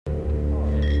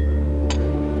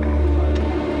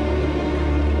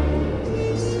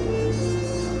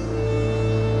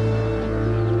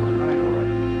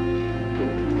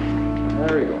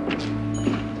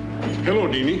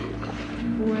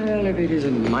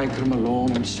Michael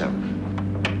Malone himself.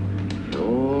 The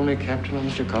only captain on the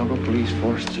Chicago police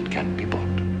force that can't be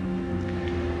bought.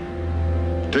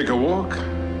 Take a walk?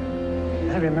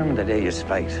 I remember the day you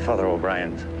spiked Father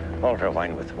O'Brien's altar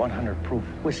wine with 100 proof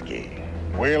whiskey.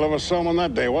 Whale of a sermon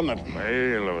that day, wasn't it?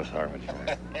 Whale of a sermon.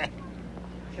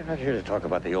 You're not here to talk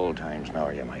about the old times now,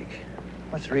 are you, Mike?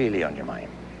 What's really on your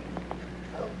mind?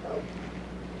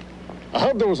 I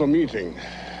heard there was a meeting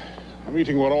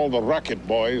where all the racket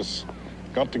boys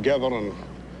got together and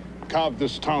carved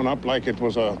this town up like it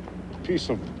was a piece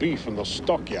of beef in the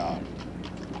stockyard.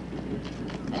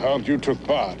 I heard you took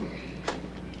part.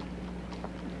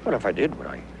 Well, if I did, would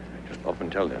I? Just up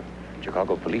and tell the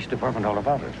Chicago Police Department all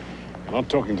about it. You're not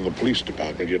talking to the police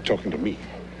department, you're talking to me.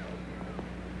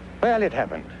 Well, it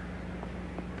happened.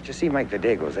 But you see, Mike, the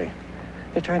Dagos,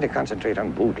 they're trying to concentrate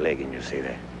on bootlegging, you see.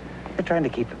 They're trying to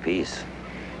keep the peace.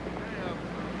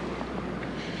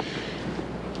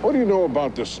 What do you know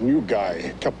about this new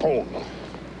guy, Capone?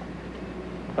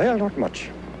 Well, not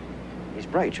much. He's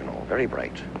bright, you know, very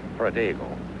bright, for a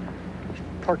Dago. He's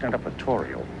partnered up with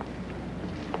Torrio.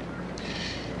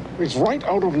 He's right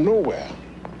out of nowhere.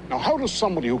 Now, how does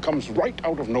somebody who comes right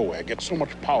out of nowhere get so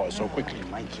much power so quickly?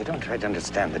 Mike, you don't try to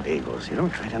understand the Dagos. You don't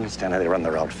try to understand how they run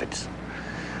their outfits.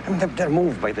 I mean, they're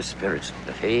moved by the spirits,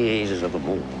 the phases of the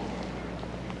moon.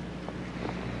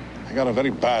 I got a very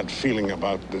bad feeling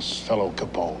about this fellow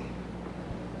Capone.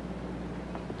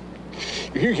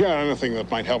 If you hear anything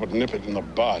that might help it nip it in the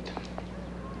bud,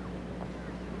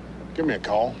 give me a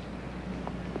call.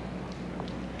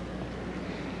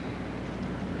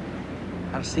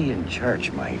 I'll see you in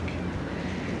church, Mike.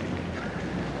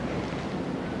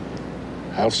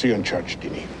 I'll see you in church,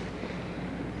 Deanie.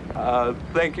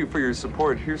 Thank you for your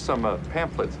support. Here's some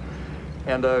pamphlets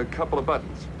and a couple of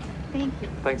buttons. Thank you.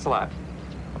 Thanks a lot.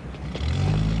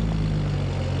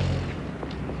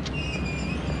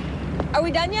 Are we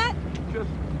done yet? Just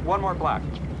one more block.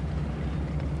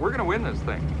 We're gonna win this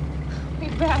thing. We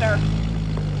better.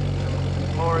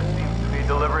 Flores seems to be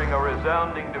delivering a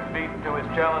resounding defeat to his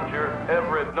challenger,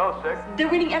 Everett Nosek. They're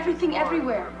winning everything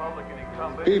everywhere.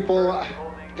 People, I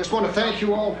just want to thank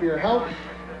you all for your help.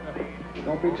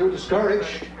 Don't be too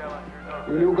discouraged.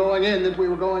 We knew going in that we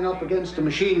were going up against a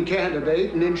machine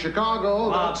candidate, and in Chicago,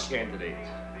 Mob candidate.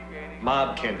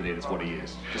 Mob candidate is what he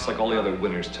is, just like all the other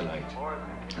winners tonight.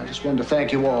 I just wanted to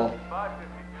thank you all.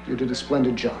 You did a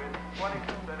splendid job.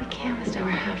 We canvassed over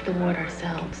half the ward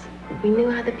ourselves. We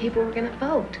knew how the people were going to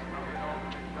vote.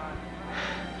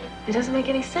 It doesn't make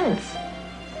any sense.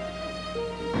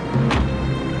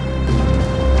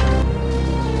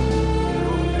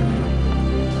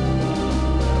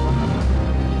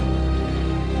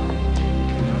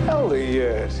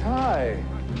 Elliot, hi.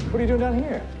 What are you doing down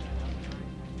here?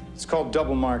 It's called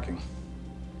double marking.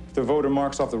 If the voter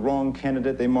marks off the wrong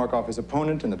candidate, they mark off his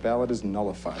opponent, and the ballot is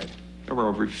nullified. There were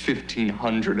over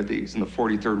 1,500 of these in the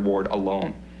 43rd Ward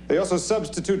alone. They also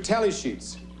substitute tally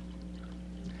sheets.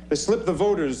 They slip the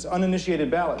voters uninitiated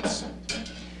ballots.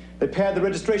 They pad the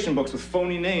registration books with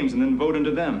phony names and then vote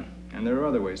into them. And there are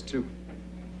other ways, too.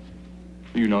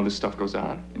 You know this stuff goes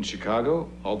on? In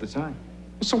Chicago, all the time.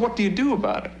 So what do you do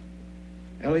about it?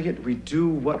 Elliot, we do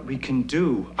what we can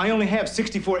do. I only have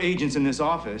 64 agents in this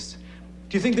office.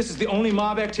 Do you think this is the only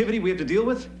mob activity we have to deal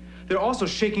with? They're also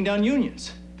shaking down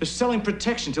unions. They're selling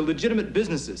protection to legitimate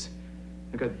businesses.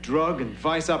 They've got drug and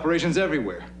vice operations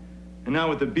everywhere. And now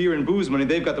with the beer and booze money,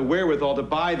 they've got the wherewithal to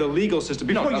buy the legal system.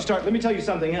 Before you start, let me tell you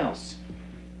something else.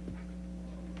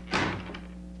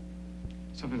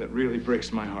 Something that really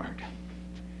breaks my heart.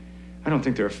 I don't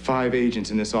think there are 5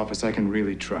 agents in this office I can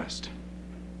really trust.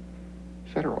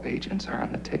 Federal agents are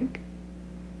on the take?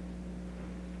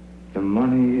 The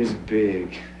money is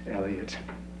big, Elliot.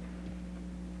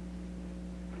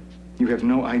 You have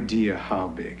no idea how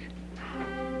big.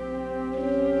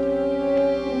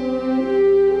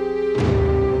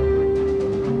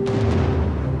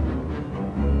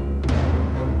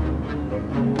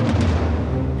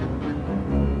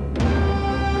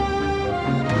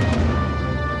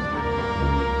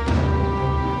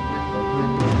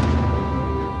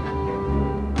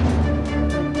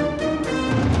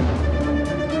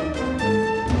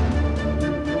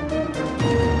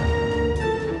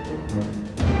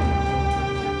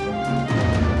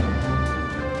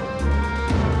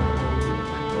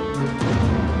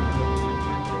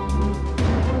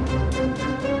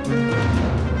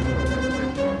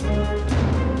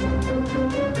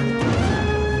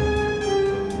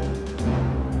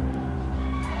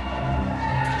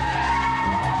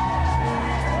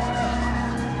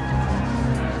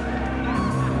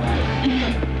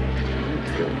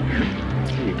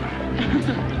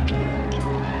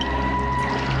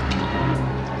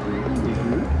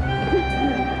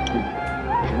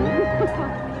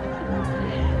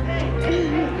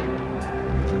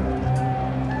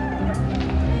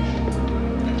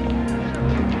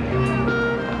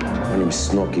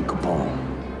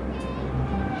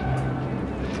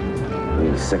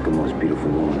 Probably the second most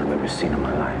beautiful woman I've ever seen in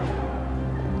my life.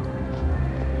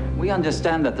 We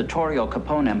understand that the Torrio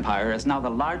Capone empire is now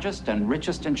the largest and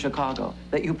richest in Chicago,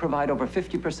 that you provide over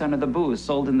 50% of the booze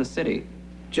sold in the city.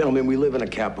 Gentlemen, we live in a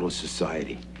capitalist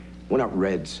society. We're not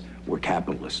Reds, we're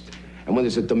capitalists. And when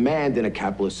there's a demand in a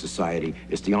capitalist society,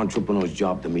 it's the entrepreneur's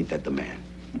job to meet that demand.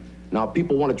 Now, if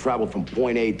people want to travel from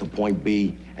point A to point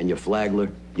B, and you're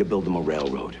Flagler, you build them a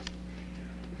railroad.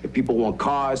 If people want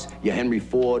cars, you're Henry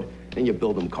Ford, then you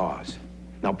build them cars.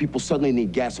 Now, people suddenly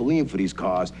need gasoline for these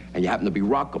cars, and you happen to be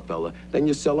Rockefeller, then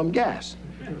you sell them gas.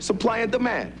 Supply and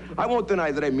demand. I won't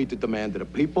deny that I meet the demand of the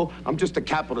people. I'm just a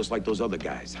capitalist like those other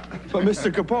guys. But,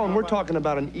 Mr. Capone, we're talking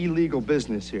about an illegal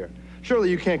business here. Surely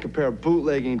you can't compare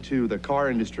bootlegging to the car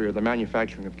industry or the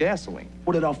manufacturing of gasoline.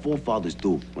 What did our forefathers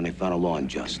do when they found a law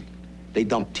unjust? They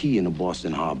dumped tea in the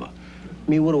Boston Harbor.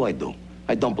 Me, what do?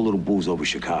 I dump a little booze over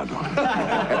Chicago.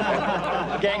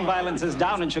 Gang violence is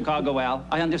down in Chicago, Al.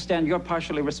 I understand you're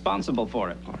partially responsible for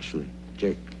it. Partially?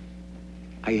 Jake,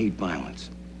 I hate violence.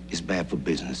 It's bad for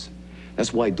business.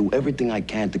 That's why I do everything I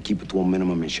can to keep it to a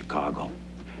minimum in Chicago.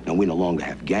 Now, we no longer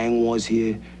have gang wars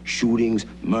here, shootings,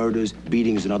 murders,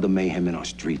 beatings, and other mayhem in our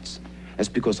streets. That's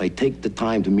because I take the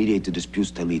time to mediate the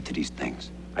disputes that lead to these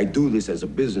things. I do this as a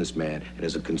businessman and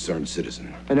as a concerned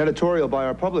citizen. An editorial by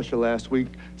our publisher last week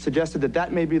suggested that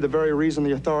that may be the very reason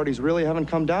the authorities really haven't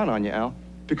come down on you, Al.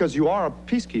 Because you are a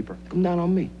peacekeeper. Come down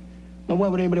on me? Now, why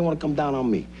would anybody want to come down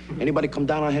on me? Anybody come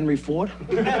down on Henry Ford?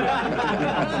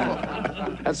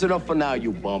 That's enough for now,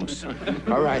 you bumps.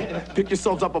 All right, pick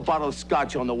yourselves up a bottle of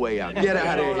scotch on the way out. Get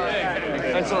out of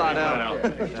here. Thanks a lot,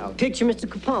 Al. Picture Mr.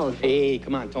 Capone. Hey,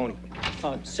 come on, Tony.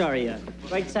 Oh, sorry,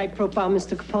 right side profile,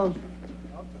 Mr. Capone.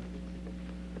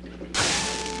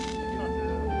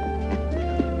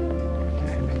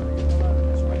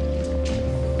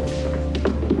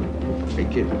 Hey,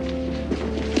 kid.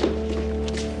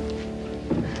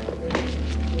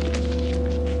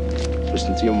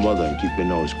 Listen to your mother and keep your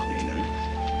nose clean, huh?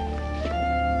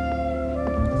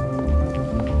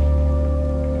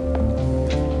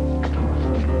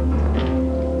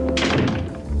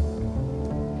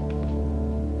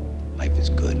 Life is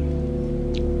good.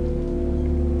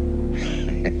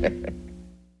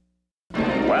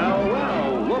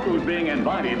 Well, look who's being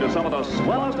invited to some of the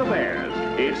swellest affairs.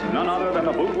 It's none other than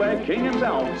the bootleg king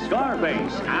himself,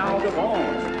 Scarface, Al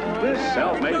Capone. This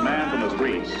self-made man from the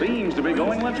streets seems to be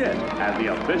going legit as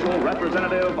the official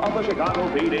representative of the Chicago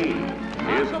PD.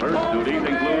 His first duties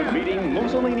include meeting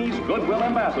Mussolini's goodwill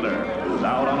ambassador, who's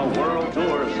out on a world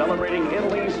tour celebrating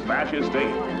Italy's fascist state.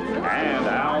 And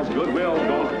Al's goodwill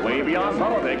goes way beyond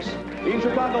politics. In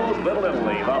Chicago's Little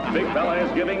Italy, the big fella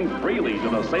is giving freely to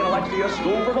the St. Alexius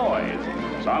School for Boys.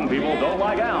 Some people don't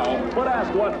like Al, but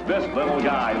ask what this little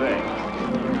guy thinks.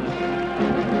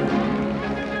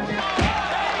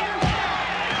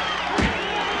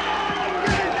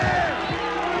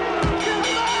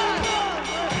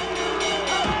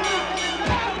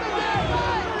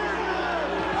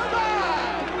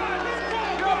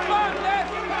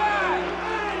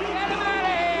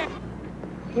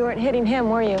 You weren't hitting him,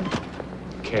 were you?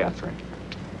 Catherine.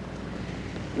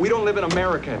 We don't live in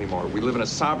America anymore. We live in a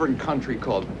sovereign country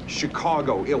called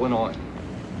Chicago, Illinois.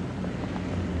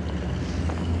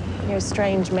 You're a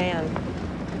strange man.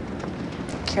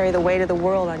 You carry the weight of the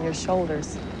world on your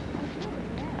shoulders.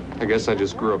 I guess I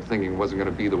just grew up thinking it wasn't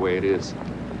going to be the way it is.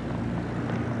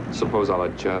 Suppose I'll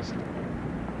adjust.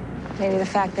 Maybe the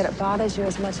fact that it bothers you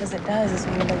as much as it does is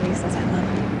one of the reasons I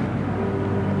love you.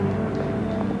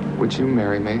 Would you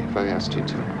marry me if I asked you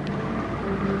to?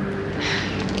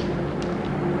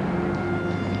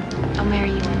 I'll marry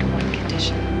you under one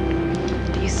condition.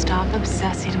 You stop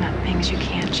obsessing about things you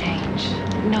can't change.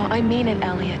 No, I mean it,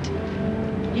 Elliot.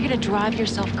 You're gonna drive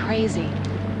yourself crazy.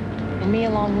 And me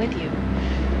along with you.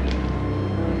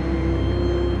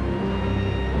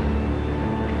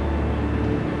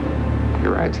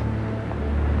 You're right.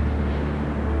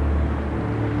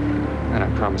 And I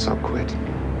promise I'll quit.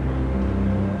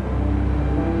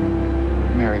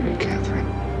 Marry me, Catherine.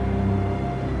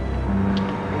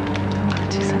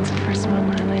 2 cents the first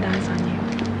moment I laid eyes on you.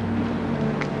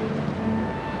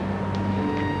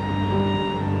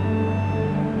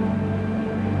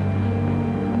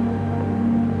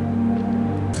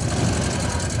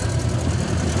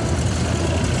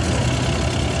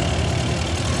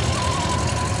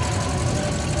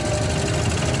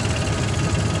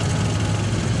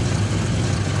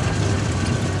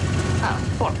 Ah,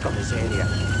 porca miseria.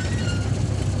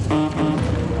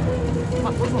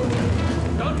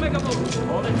 Don't make a move.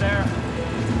 Hold it there.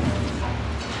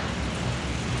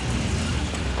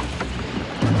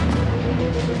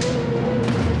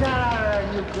 Get out of there,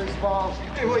 you greaseball.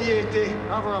 Hey, what you think?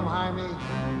 Cover him, Jaime.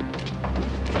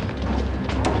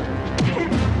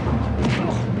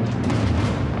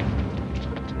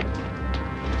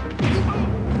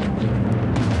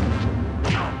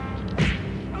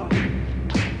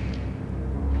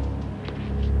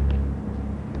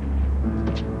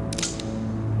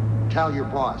 Tell your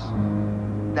boss,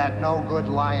 that no-good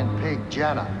lying pig,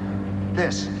 Jenna,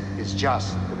 this is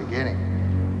just the beginning.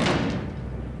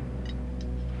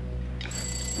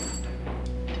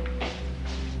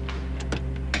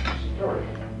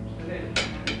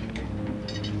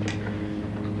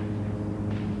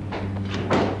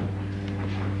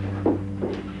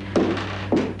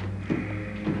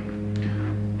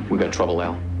 We got trouble,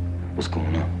 Al. What's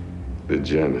going on? The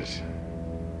Jennas.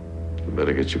 You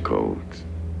better get your codes.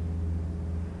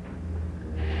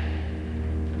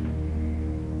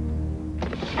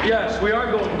 Yes, we are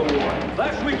going to war.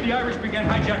 Last week, the Irish began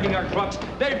hijacking our trucks.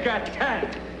 They've got 10.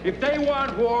 If they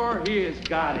want war, he has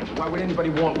got it. Why would anybody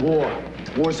want war?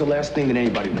 War's the last thing that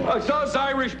anybody wants. Those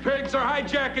Irish pigs are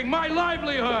hijacking my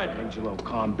livelihood. Angelo,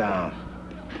 calm down.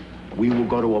 We will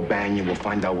go to O'Banion. We'll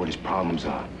find out what his problems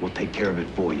are. We'll take care of it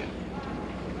for you.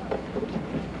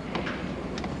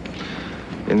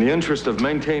 In the interest of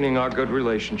maintaining our good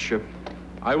relationship,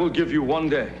 I will give you 1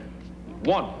 day.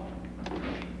 1.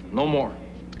 No more.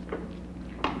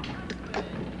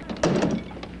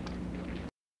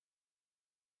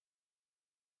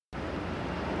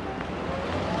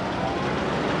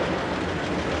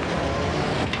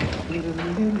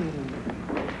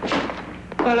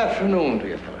 Good afternoon to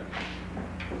you, fellas.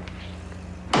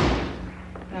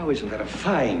 Now, isn't that a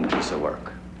fine piece of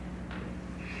work?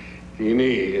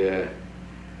 Dini,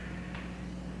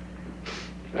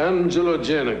 Angelo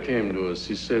Jenna came to us.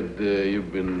 He said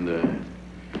you've been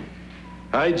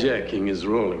hijacking his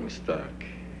rolling stock.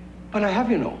 But I have,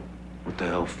 you know. What the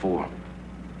hell for?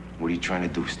 What are you trying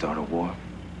to do, start a war?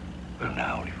 Well,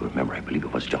 now, if you remember, I believe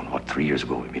it was, John, 3 years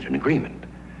ago, we made an agreement.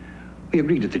 We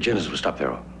agreed that the Jennas would stop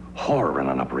their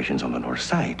horror-running operations on the north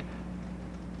side.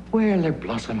 Well, they're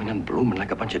blossoming and blooming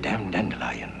like a bunch of damn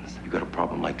dandelions. You got a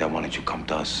problem like that, why don't you come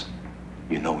to us?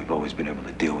 You know we've always been able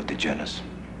to deal with the Jennas.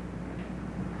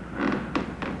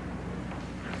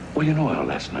 Well, you know, Al,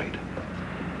 last night,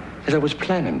 as I was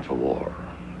planning for war,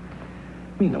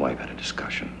 me and the wife had a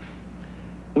discussion.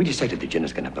 We decided the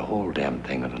Jennas can have the whole damn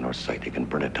thing on the north side. They can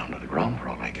burn it down to the ground for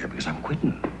all I care, because I'm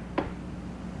quitting.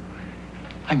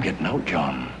 I'm getting out,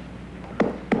 John.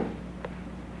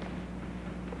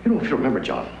 You know, if you remember,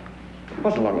 John, it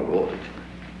wasn't long ago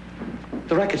that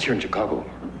the rackets here in Chicago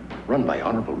run by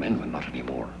honorable men, but not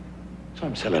anymore. So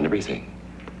I'm selling everything.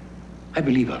 I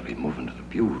believe I'll be moving to the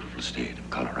beautiful state of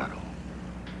Colorado.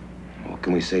 What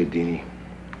can we say, Dini?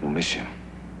 We'll miss you.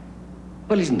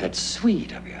 Well, isn't that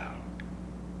sweet of you?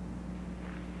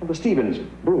 Well, the Stevens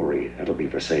Brewery, that'll be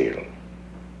for sale.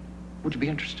 Would you be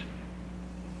interested?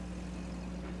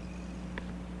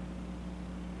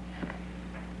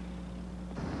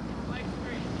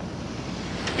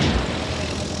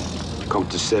 Come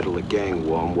to settle a gang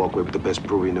war and walk away with the best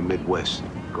brewery in the Midwest.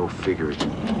 Go figure it.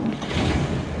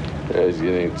 Guys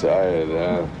getting tired,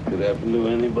 huh? Could happen to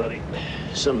anybody.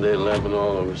 Someday it'll happen to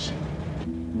all of us.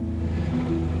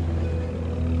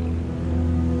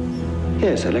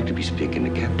 Yes, I'd like to be speaking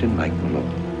to Captain Mike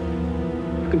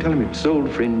Malone. You can tell him it's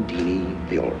old friend Dini,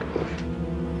 the old boy.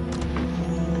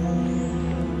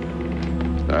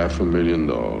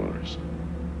 $500,000.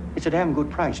 It's a damn good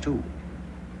price, too.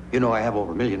 You know, I have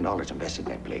over $1 million invested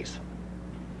in that place.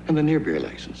 And the near beer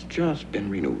license just been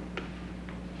renewed.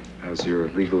 As your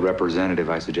legal representative,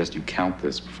 I suggest you count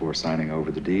this before signing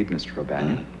over the deed, Mr.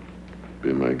 O'Banion.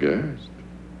 Be my guest.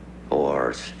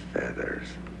 Horse feathers.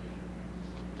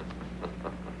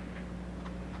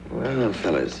 Well,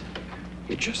 fellas,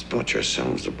 you just bought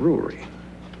yourselves a brewery.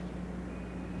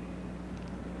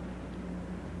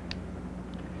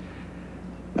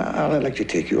 Now, I'd like to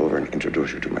take you over and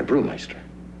introduce you to my brewmeister.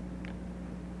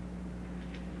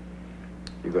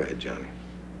 You go ahead, Johnny.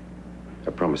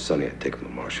 I promised Sonny I'd take him to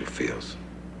Marshall Fields.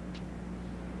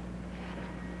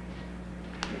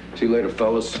 See you later,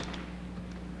 fellas.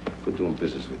 Good doing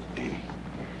business with you, Dini.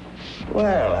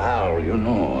 Well, Al, you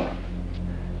know,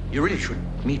 you really should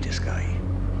meet this guy.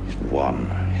 He's one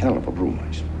hell of a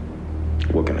brewmeister.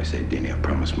 What can I say, Dini? I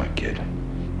promised my kid.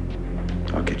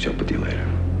 I'll catch up with you later.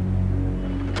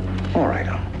 All right,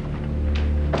 Al.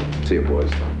 See you,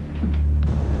 boys.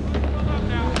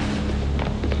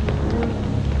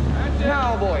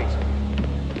 Now, boys,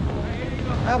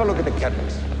 have a look at the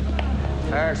kettles.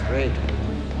 First rate,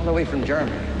 all the way from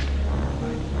Germany.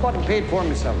 Bought and paid for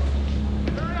myself.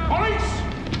 Police!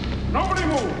 Nobody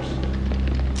moves!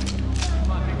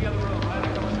 Come on, take the other road.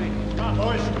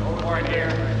 Push. Over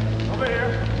here. Over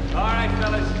here. All right,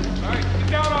 fellas. All right, get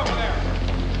down over there.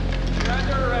 You're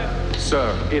under arrest.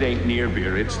 Sir, it ain't near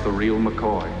beer. It's the real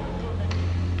McCoy.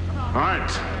 All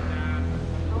right.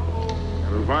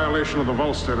 You're in violation of the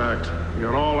Volstead Act.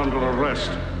 You're all under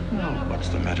arrest. Well, what's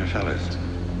the matter, fellas?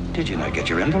 Did you not get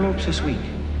your envelopes this week?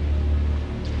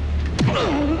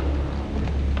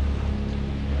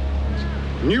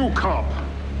 New cop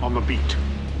on the beat.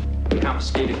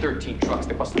 Confiscated 13 trucks.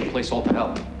 They busted the place all to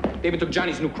hell. They even took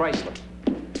Johnny's new Chrysler.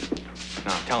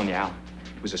 Now, I'm telling you, Al,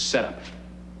 it was a setup.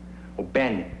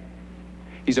 O'Banion.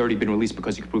 He's already been released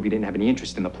because he could prove he didn't have any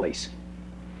interest in the place.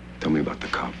 Tell me about the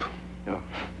cop.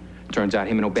 Turns out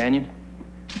him and O'Banion,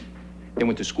 they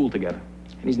went to school together.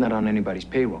 And he's not on anybody's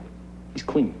payroll. He's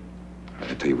clean.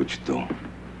 I tell you what you do.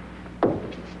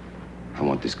 I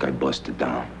want this guy busted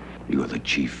down. You go to the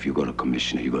chief, you go to the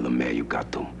commissioner, you go to the mayor, you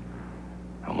got to.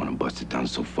 I want him busted down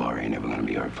so far, I ain't never gonna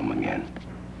be heard from again.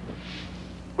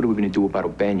 What are we gonna do about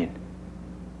O'Banion?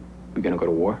 We gonna go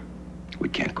to war? We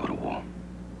can't go to war.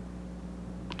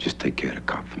 Just take care of the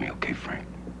cop for me, okay, Frank?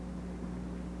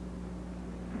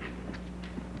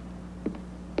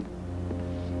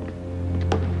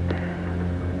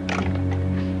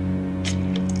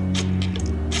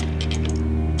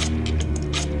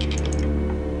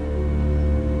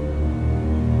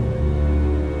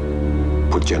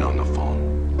 Put Jen on the phone.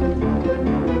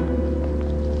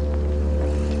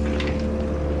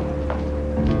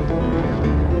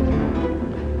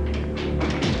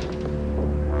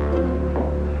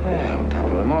 Well, top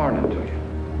of the morning to you.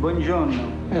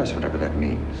 Buongiorno. Yes, whatever that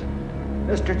means.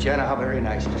 Mr. Jenna, how very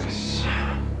nice to see you.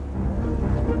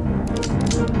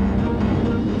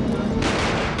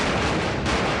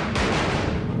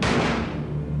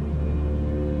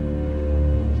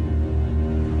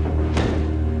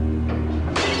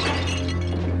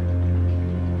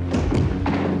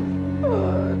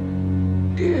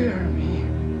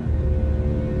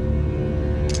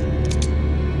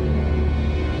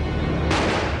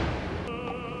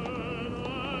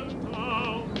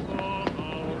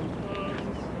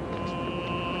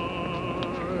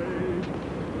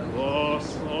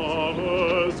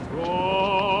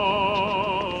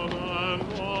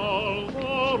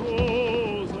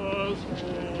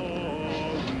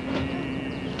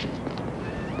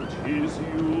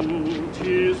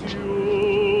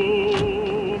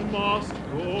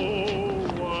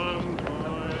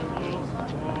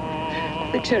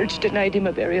 The church denied him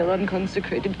a burial on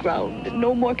consecrated ground, and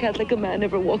no more Catholic a man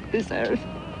ever walked this earth.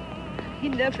 He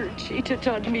never cheated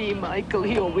on me, Michael.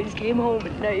 He always came home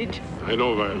at night. I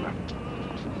know, Viola.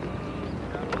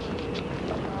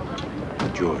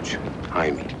 George,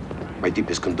 Jaime, my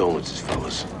deepest condolences,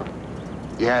 fellas.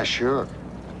 Yeah, sure.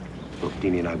 Look,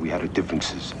 Dini and I, we had our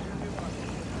differences.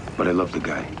 But I love the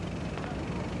guy.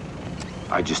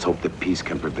 I just hope that peace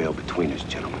can prevail between us,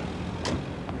 gentlemen.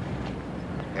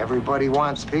 Everybody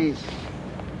wants peace.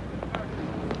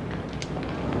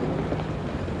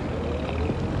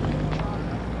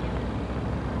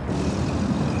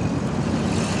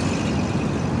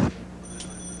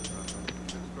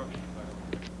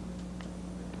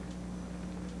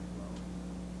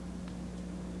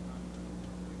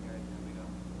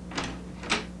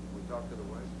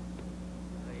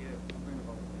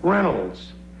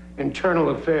 Reynolds, Internal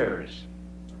Affairs.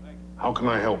 How can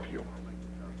I help you?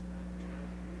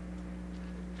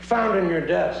 Found in your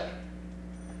desk.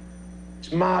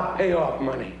 It's mob payoff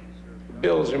money. The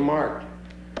bills are marked.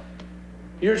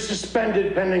 You're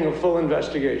suspended pending a full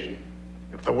investigation.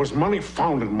 If there was money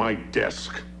found in my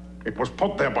desk, it was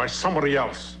put there by somebody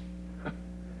else.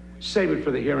 Save it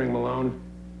for the hearing, Malone.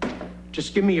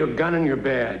 Just give me your gun and your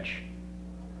badge.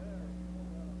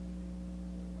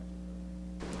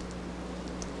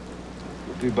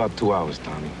 It'll be about 2 hours,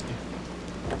 Tommy.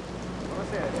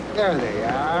 There they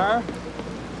are.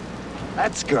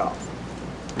 Let's go.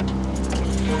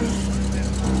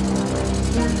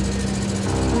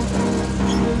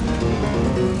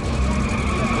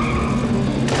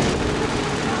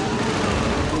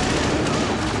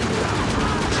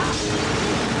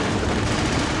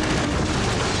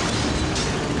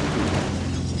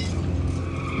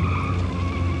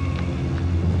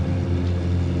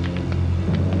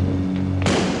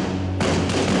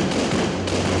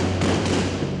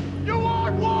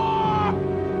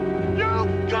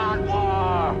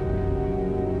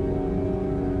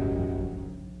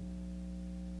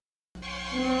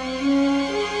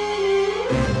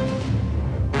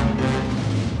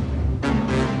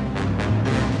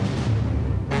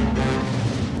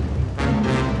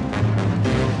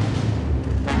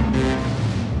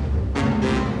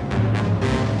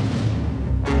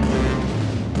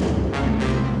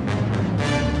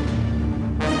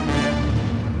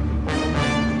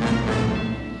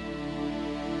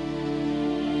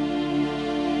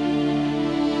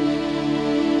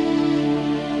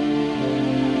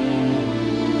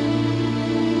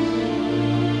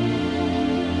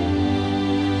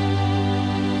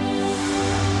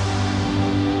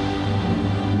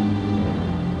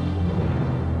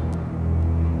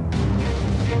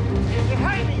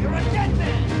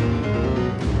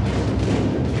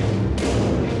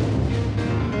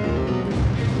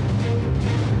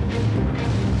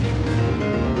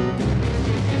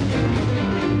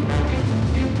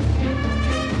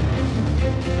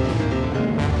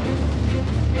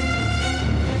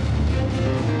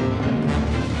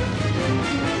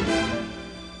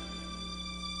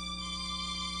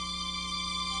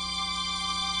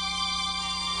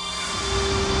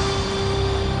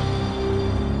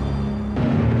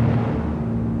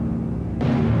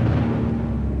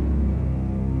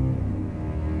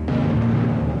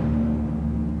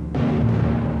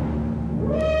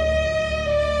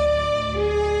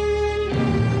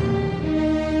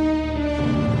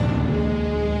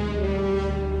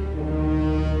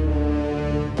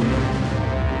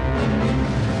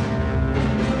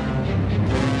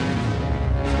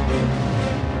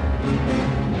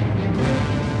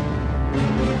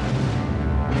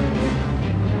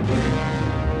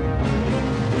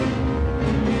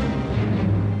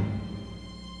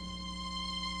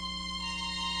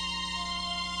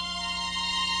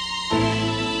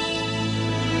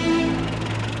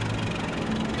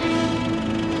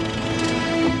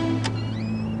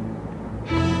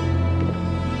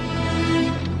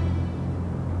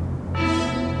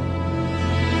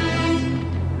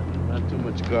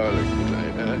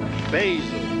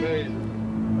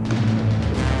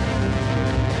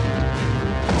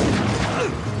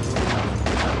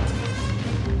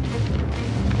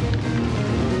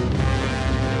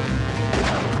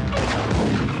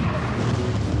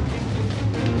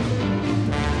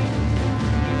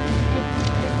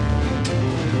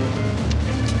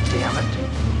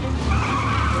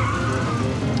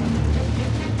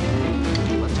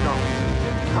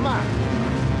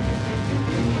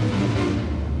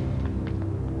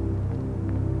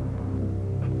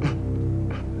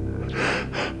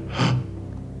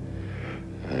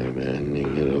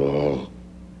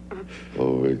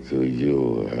 to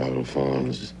you,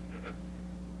 Alphonse.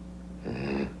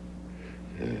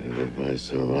 If I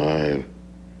survive,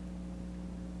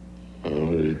 I'll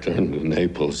return to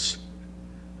Naples.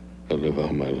 I'll live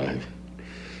out my life.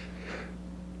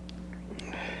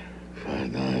 If I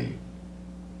die,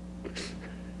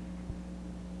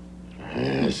 I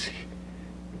ask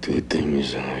 2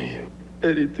 things of you.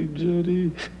 Anything,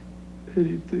 Johnny.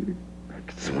 Anything. I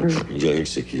swear. You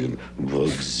execute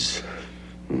bugs.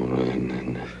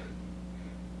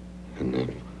 And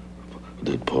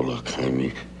that Pollock,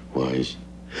 Jaime Wise.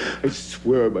 I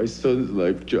swear my son's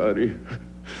life, Johnny.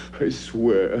 I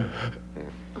swear.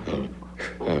 I'm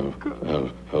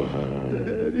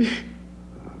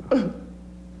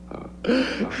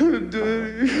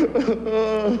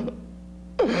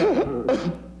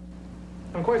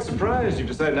quite surprised you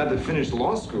decided not to finish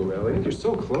law school, Elliot. You're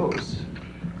so close.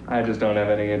 I just don't have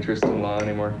any interest in law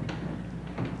anymore.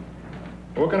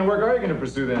 What kind of work are you going to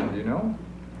pursue then, do you know?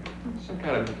 Some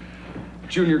kind of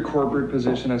junior corporate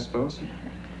position, I suppose.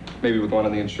 Maybe with one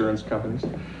of the insurance companies.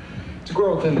 It's a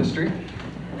growth industry.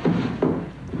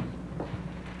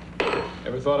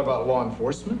 Ever thought about law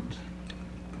enforcement?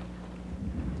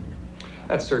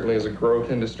 That certainly is a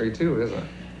growth industry too, isn't it?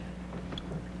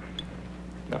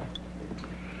 No.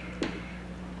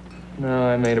 No,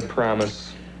 I made a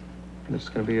promise. I'm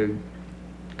just gonna be a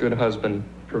good husband,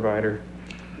 provider.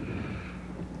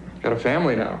 Got a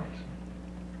family now.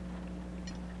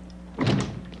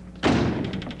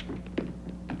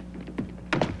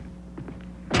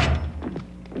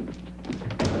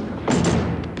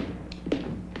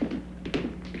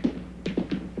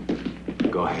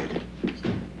 Go ahead.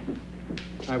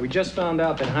 We just found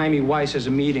out that Jaime Weiss has a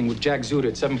meeting with Jack Zuda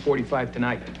at 7:45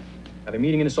 tonight. Now, they're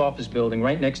meeting in this office building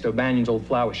right next to O'Banion's old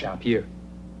flower shop here.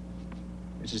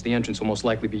 This is the entrance we'll most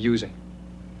likely be using.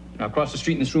 Now, across the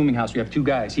street in this rooming house, we have 2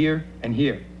 guys, here and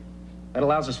here. That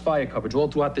allows us fire coverage all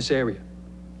throughout this area.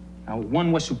 Now, with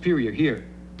 1 West Superior here,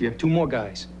 we have 2 more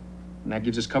guys. And that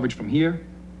gives us coverage from here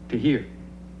to here.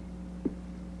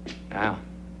 Now,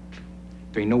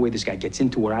 there ain't no way this guy gets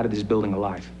into or out of this building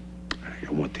alive. I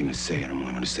got one thing to say, and I'm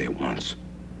only gonna say it once.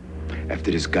 After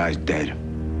this guy's dead,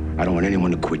 I don't want anyone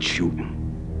to quit shooting.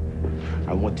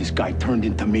 I want this guy turned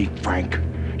into meat, Frank.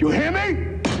 You hear me?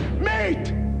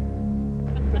 Meat!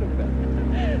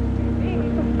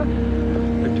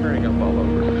 They're turning up all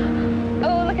over.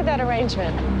 Oh, look at that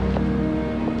arrangement.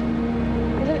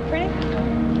 Isn't it pretty?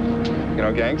 You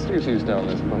know, gangsters used to own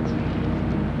this place.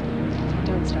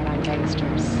 Don't start on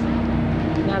gangsters.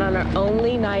 Not on our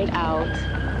only night out.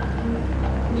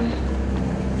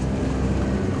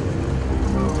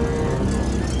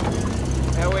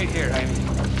 Now wait here, Jaime.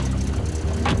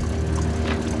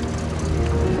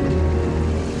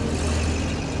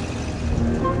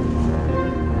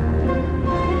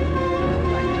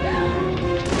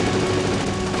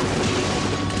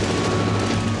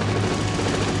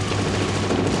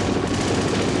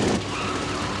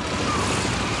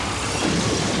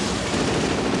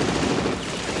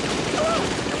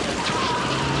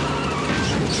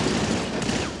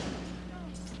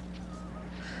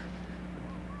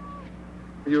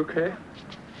 Are you okay?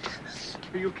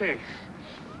 Are you okay?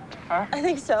 Huh? I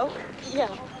think so. Yeah.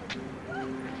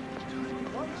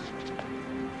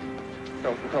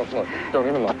 Don't look. Don't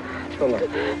even look. Don't look.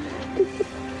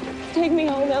 Take me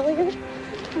home, Elliot.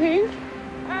 Please.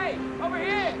 Hey, over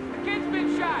here! The kid's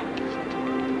been shot!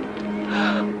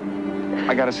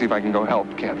 I gotta see if I can go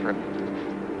help, Catherine.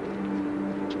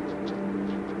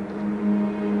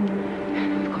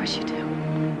 Of course you do.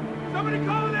 Somebody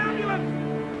call an ambulance!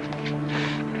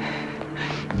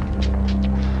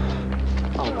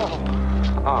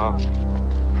 Oh.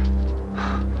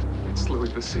 It's Louis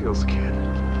Basile's kid.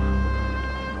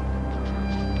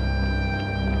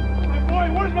 My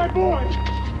boy, where's my boy?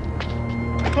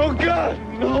 Oh, God,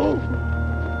 no!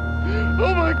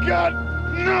 Oh, my God,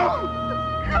 no!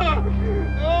 God.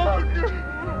 Oh, God!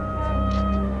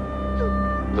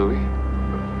 Louis?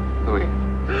 Louis?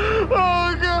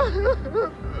 Oh, God!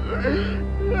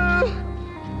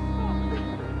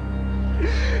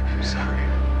 I'm sorry.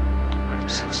 I'm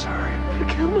so sorry. He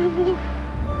killed my boy.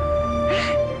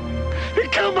 He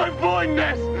killed my boy,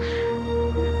 Ness!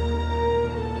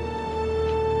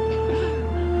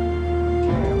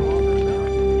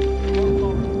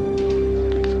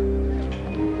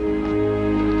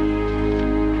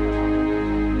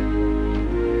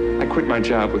 I quit my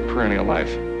job with Perennial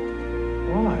Life.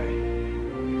 Why?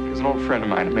 Because an old friend of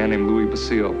mine, a man named Louis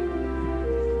Basile,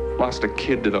 lost a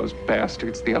kid to those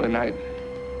bastards the other night.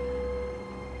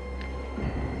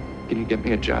 Can you get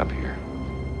me a job here?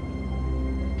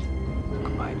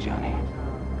 Goodbye, Johnny.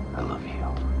 I love you.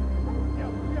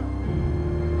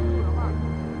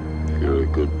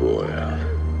 Oh, yeah.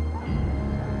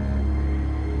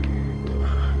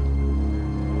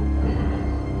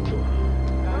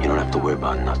 You don't have to worry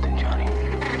about nothing, Johnny.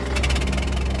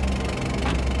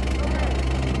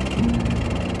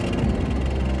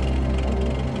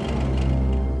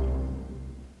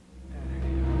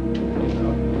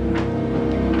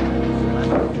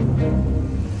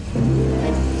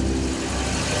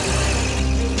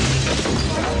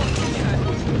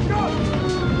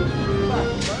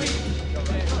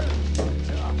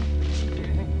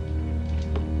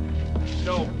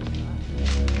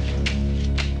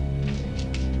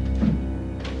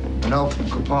 No, from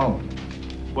Capone.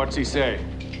 What's he say?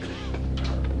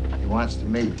 He wants to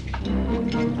meet.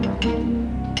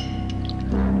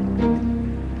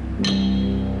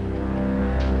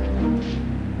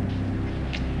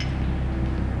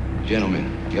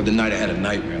 Gentlemen, the other night I had a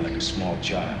nightmare like a small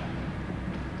child.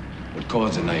 What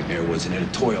caused the nightmare was an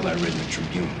editorial I read in the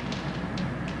Tribune.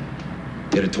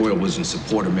 The editorial was in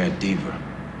support of Mayor Deaver,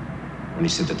 when he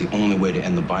said that the only way to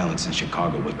end the violence in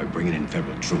Chicago was by bringing in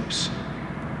federal troops.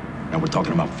 Now we're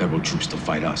talking about federal troops to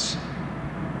fight us,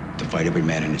 to fight every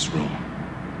man in this room.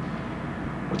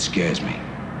 What scares me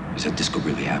is that this could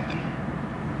really happen.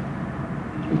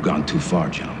 We've gone too far,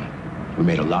 gentlemen. We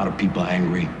made a lot of people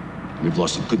angry. We've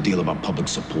lost a good deal of our public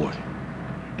support.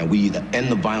 Now we either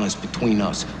end the violence between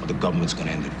us or the government's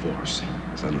gonna end it for us.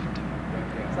 Salute.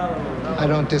 I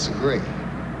don't disagree.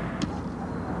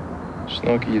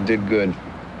 Snooky, you did good.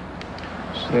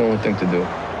 It's the only thing to do.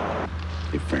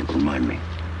 Hey, Frank, remind me.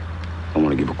 I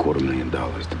want to give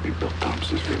 $250,000 to be Bill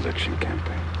Thompson's re-election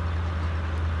campaign.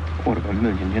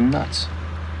 $250,000? You're nuts.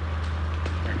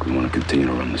 Frank, we want to continue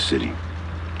to run the city.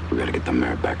 We got to get the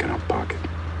mayor back in our pocket.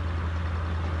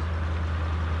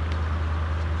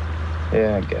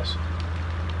 Yeah, I guess.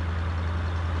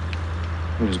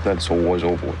 I'm just glad this whole war's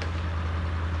over with.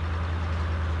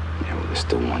 Yeah, well, there's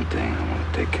still one thing I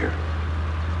want to take care of.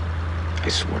 I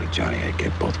swore to Johnny I'd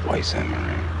get both Weiss and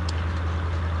Moran.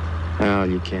 No,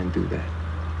 you can't do that.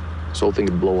 This whole thing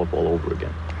could blow up all over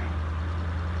again.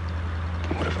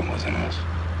 What if it wasn't us?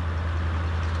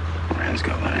 Moran's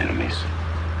got a lot of enemies.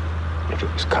 If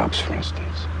it was cops, for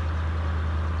instance.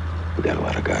 We got a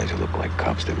lot of guys who look like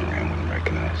cops that Moran wouldn't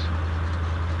recognize.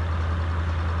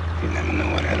 You never know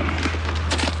what hit him.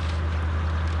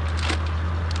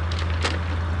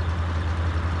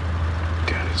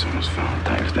 God, it's almost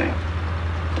Valentine's Day.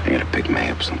 I gotta pick May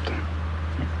up something.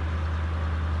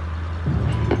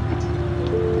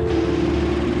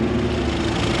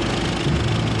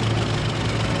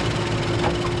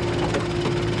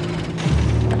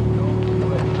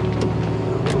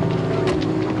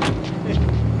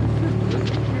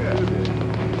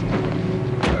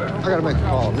 I gotta make a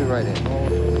call. I'll be right in.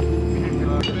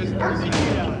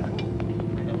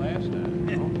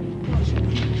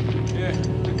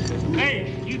 Hey,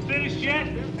 you finished yet?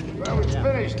 Well, it's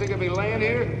finished. Think I'll be laying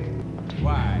here?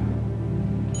 Why?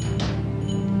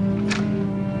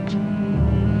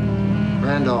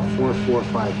 Randolph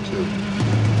 4452.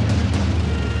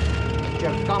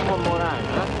 Giacomo Moran,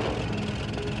 huh?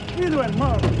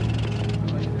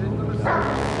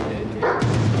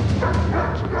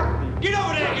 Get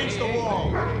over there against the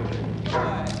wall!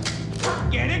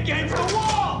 Get against the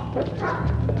wall!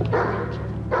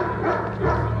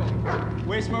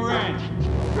 Where's Moran?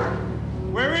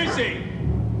 Where is he?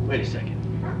 Wait a second.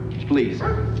 Please.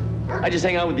 I just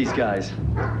hang out with these guys.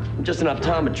 I'm just an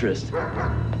optometrist.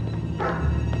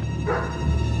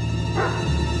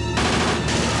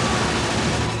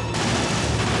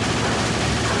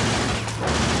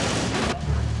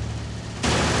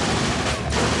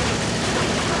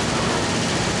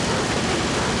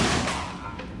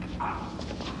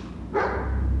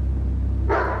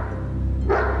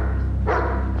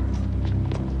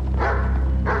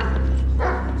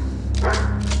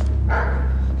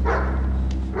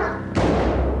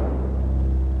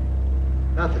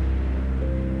 Nothing.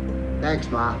 Thanks,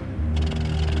 Ma.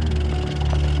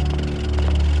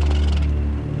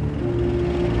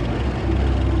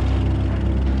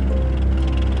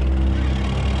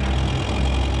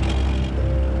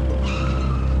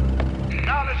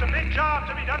 Now there's a big job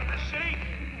to be done in this city,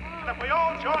 and if we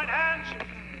all join hands,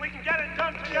 we can get it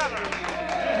done together.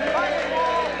 Fight the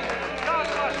wall. God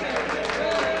bless you.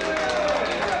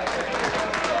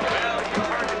 Well, you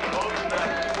heard it, folks.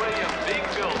 That's William Big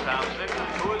Bill Thompson,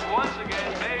 who is once again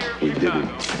mayor of We did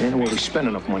Chicago. it. And well, we spent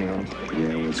enough money on him.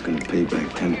 Yeah, well, it's gonna pay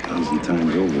back 10,000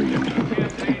 times over again.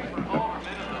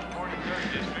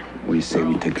 What do you say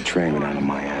we take a train down to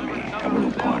Miami, have a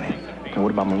little party? And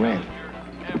what about Moran?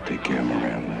 We'll take care of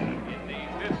Moran, man.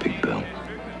 Big Bill.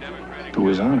 To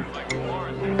his honor.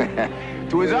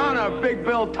 To his honor, Big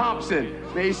Bill Thompson.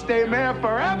 May he stay mayor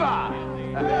forever.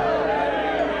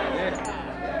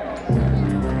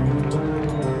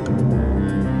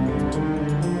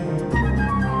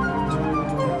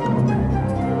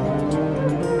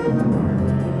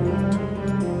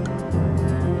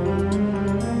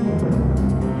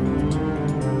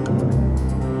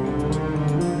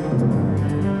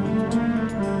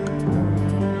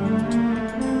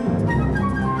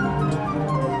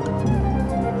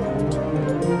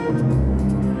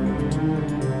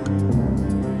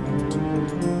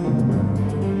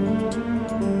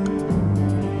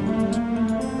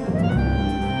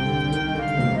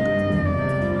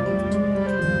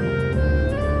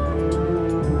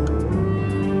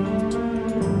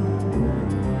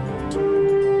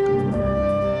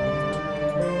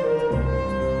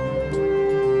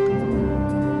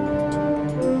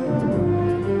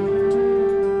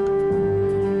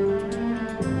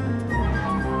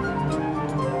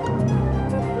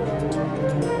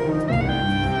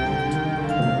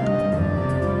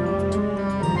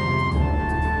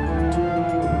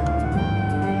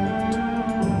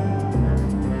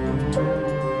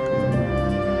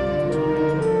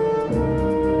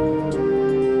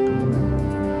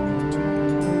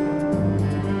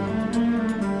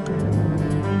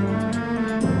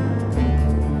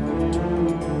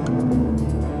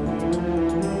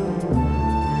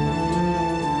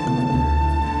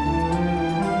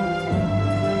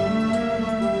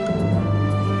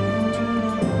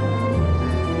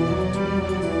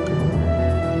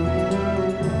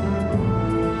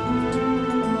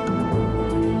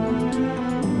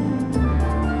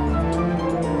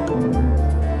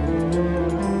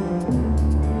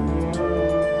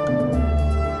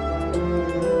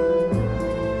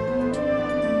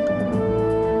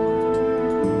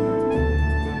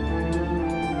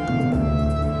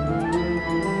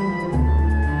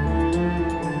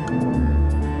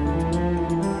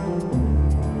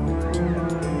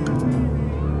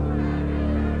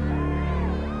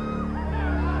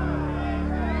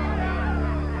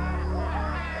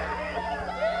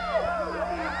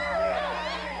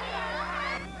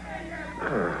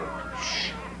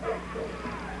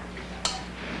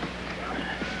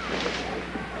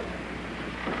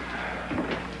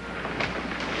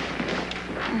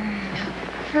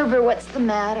 Herbert, what's the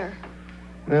matter?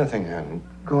 Nothing, hon.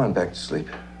 Go on back to sleep.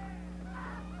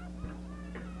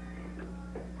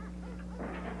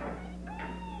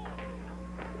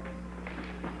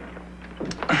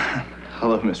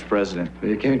 Hello, Mr. President.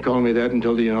 You can't call me that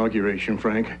until the inauguration,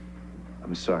 Frank.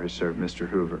 I'm sorry, sir, Mr.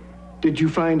 Hoover. Did you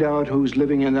find out who's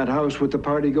living in that house with the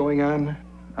party going on?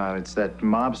 It's that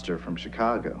mobster from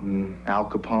Chicago, Al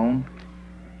Capone.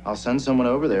 I'll send someone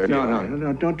over there.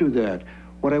 No, don't do that.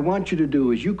 What I want you to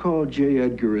do is you call J.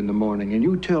 Edgar in the morning and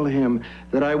you tell him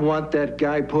that I want that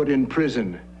guy put in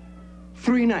prison.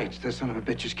 3 nights the son of a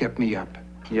bitch has kept me up.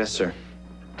 Yes, sir.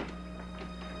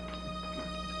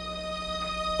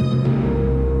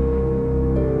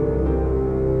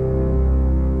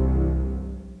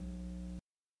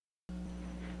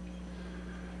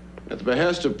 At the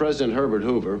behest of President Herbert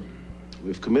Hoover,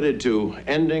 we've committed to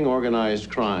ending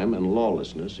organized crime and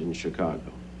lawlessness in Chicago.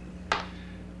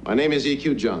 My name is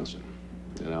E.Q. Johnson,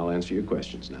 and I'll answer your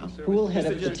questions now. Who will head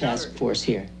up the task force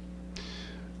here?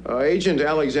 Agent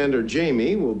Alexander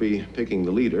Jamie will be picking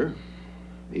the leader.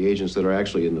 The agents that are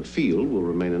actually in the field will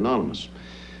remain anonymous,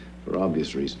 for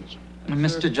obvious reasons.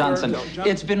 Mr. Johnson,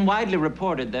 it's been widely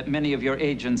reported that many of your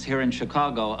agents here in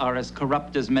Chicago are as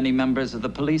corrupt as many members of the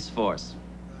police force.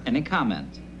 Any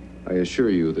comment? I assure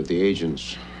you that the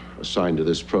agents assigned to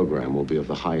this program will be of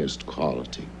the highest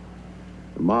quality.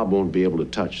 The mob won't be able to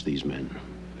touch these men.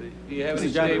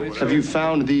 Have you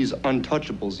found these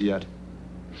untouchables yet?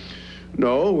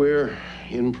 No, we're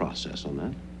in process on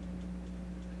that.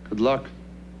 Good luck.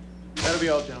 That'll be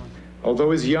all, gentlemen.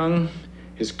 Although he's young,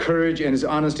 his courage and his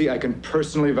honesty I can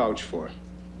personally vouch for.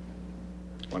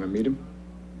 Want to meet him?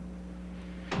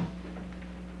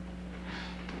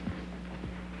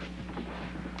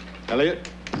 Elliot,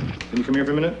 can you come here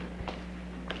for a minute?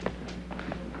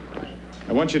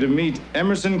 I want you to meet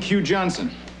Emerson Q.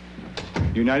 Johnson,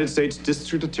 United States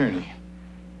District Attorney.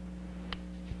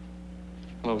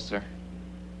 Hello, sir.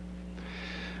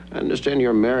 I understand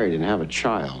you're married and have a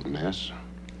child, Ness.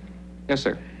 Yes,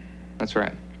 sir. That's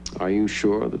right. Are you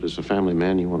sure that as a family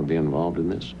man you want to be involved in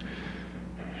this?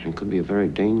 It could be a very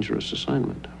dangerous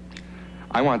assignment.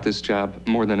 I want this job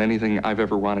more than anything I've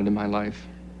ever wanted in my life.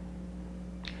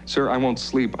 Sir, I won't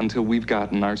sleep until we've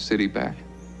gotten our city back.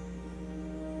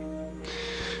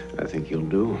 I think you'll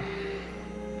do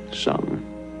some.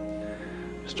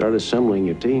 Start assembling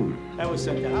your team. That was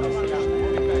sent down.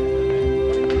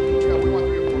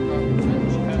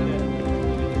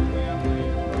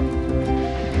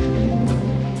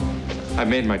 I've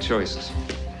made my choices.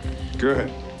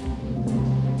 Good.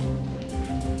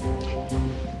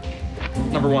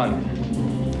 Number one,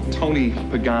 Tony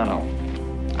Pagano,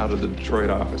 out of the Detroit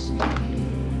office.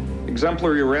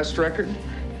 Exemplary arrest record,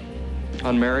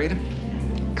 unmarried,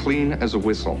 clean as a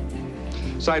whistle.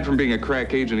 Aside from being a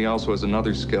crack agent, he also has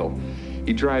another skill.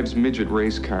 He drives midget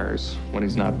race cars when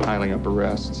he's not piling up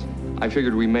arrests. I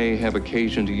figured we may have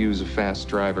occasion to use a fast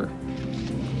driver.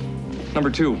 Number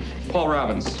two, Paul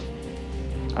Robbins,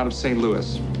 out of St.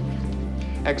 Louis.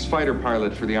 Ex-fighter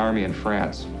pilot for the Army in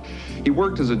France. He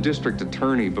worked as a district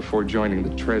attorney before joining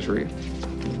the Treasury.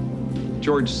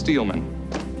 George Steelman,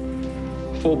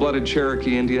 full-blooded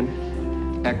Cherokee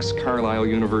Indian, ex-Carlisle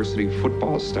University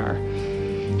football star.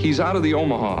 He's out of the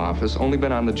Omaha office, only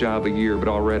been on the job a year, but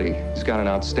already he's got an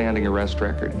outstanding arrest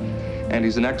record. And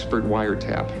he's an expert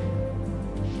wiretap.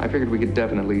 I figured we could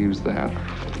definitely use that.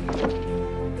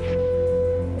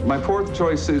 My fourth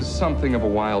choice is something of a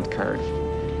wild card.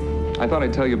 I thought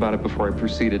I'd tell you about it before I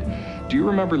proceeded. Do you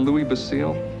remember Louis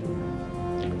Basile?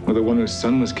 Well, the one whose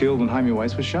son was killed when Jaime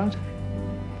Weiss was shot?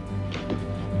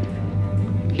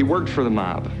 He worked for the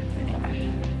mob.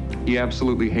 He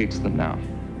absolutely hates them now.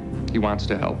 He wants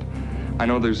to help. I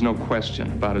know there's no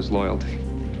question about his loyalty.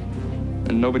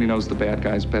 And nobody knows the bad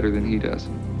guys better than he does.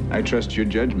 I trust your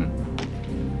judgment.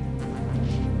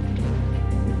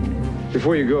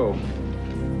 Before you go,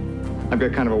 I've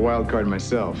got kind of a wild card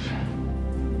myself.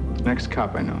 Next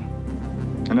cop I know.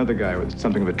 Another guy with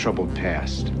something of a troubled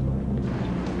past.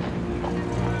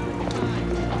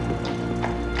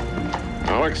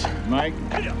 Alex? Mike?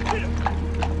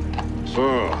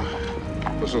 So,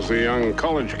 this is the young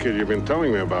college kid you've been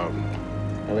telling me about.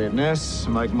 Elliot Ness,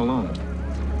 Mike Malone.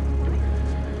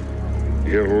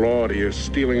 Dear Lord, you're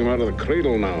stealing him out of the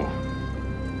cradle now.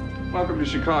 Welcome to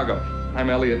Chicago. I'm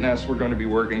Elliot Ness. We're going to be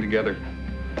working together.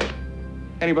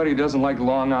 Anybody who doesn't like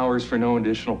long hours for no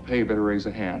additional pay better raise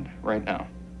a hand right now.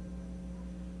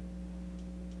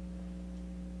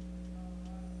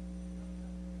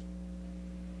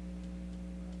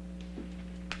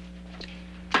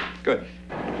 Good.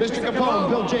 Mr. Capone,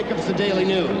 Bill Jacobs, The Daily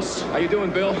News. How you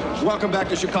doing, Bill? Welcome back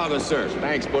to Chicago, sir.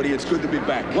 Thanks, buddy. It's good to be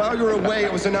back. While you're away,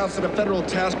 it was announced that a federal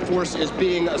task force is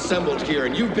being assembled here,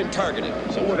 and you've been targeted.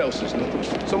 So what else is new?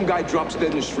 Some guy drops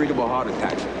dead in the street of a heart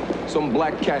attack. Some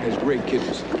black cat has great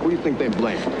kidneys. Who do you think they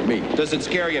blame? Me. Does it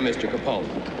scare you, Mr. Capone?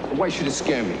 Why should it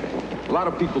scare me? A lot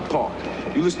of people talk.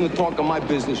 You listen to talk on my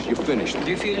business, you're finished. Do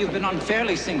you feel you've been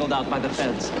unfairly singled out by the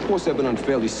feds? Of course I've been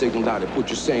unfairly signaled out if what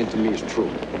you're saying to me is true.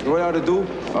 You know what I ought to do?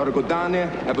 I ought to go down there,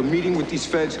 have a meeting with these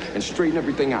feds, and straighten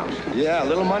everything out. Yeah, a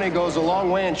little money goes a long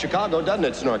way in Chicago, doesn't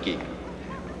it, Snorky?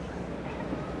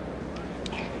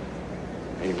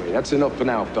 Anyway, that's enough for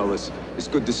now, fellas. It's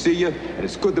good to see you, and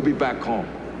it's good to be back home.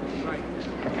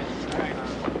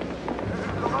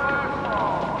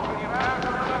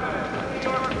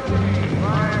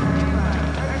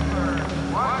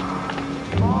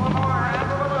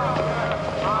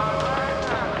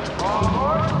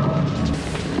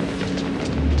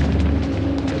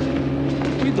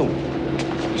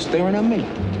 Staring at me.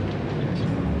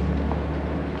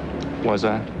 Was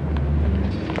I?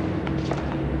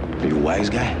 Are you a wise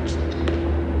guy?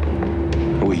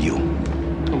 Who are you?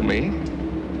 Who, me?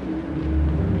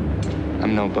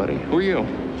 I'm nobody. Who are you?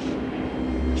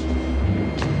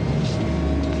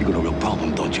 You got a real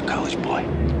problem, don't you, college boy?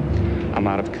 I'm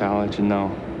out of college, and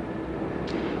no.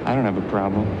 I don't have a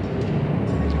problem.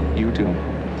 You do.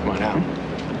 Come on out.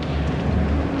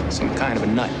 Some kind of a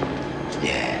nut.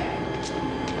 Yeah.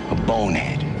 A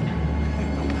bonehead.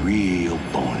 A real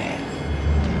bonehead.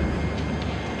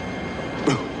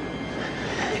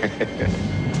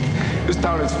 This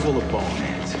town is full of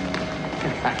boneheads.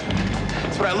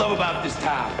 That's what I love about this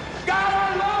town. God,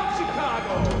 I love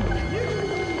Chicago!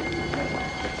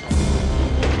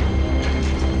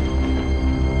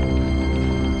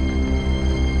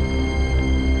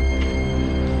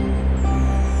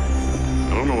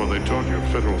 I don't know what they taught you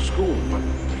at federal school, but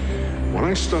when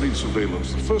I studied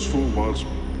surveillance, the first rule was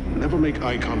never make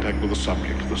eye contact with the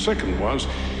subject. The second was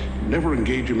never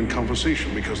engage him in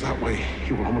conversation, because that way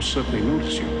he will almost certainly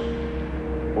notice you.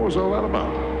 What was all that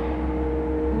about?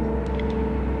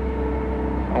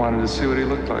 I wanted to see what he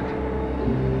looked like.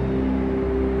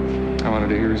 I wanted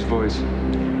to hear his voice.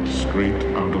 Straight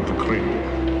out of the cradle.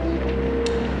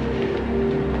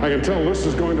 I can tell this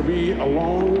is going to be a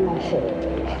long haul.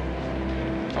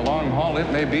 A long haul it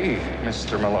may be,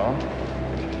 Mr. Malone.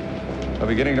 But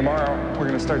beginning tomorrow, we're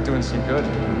going to start doing some good.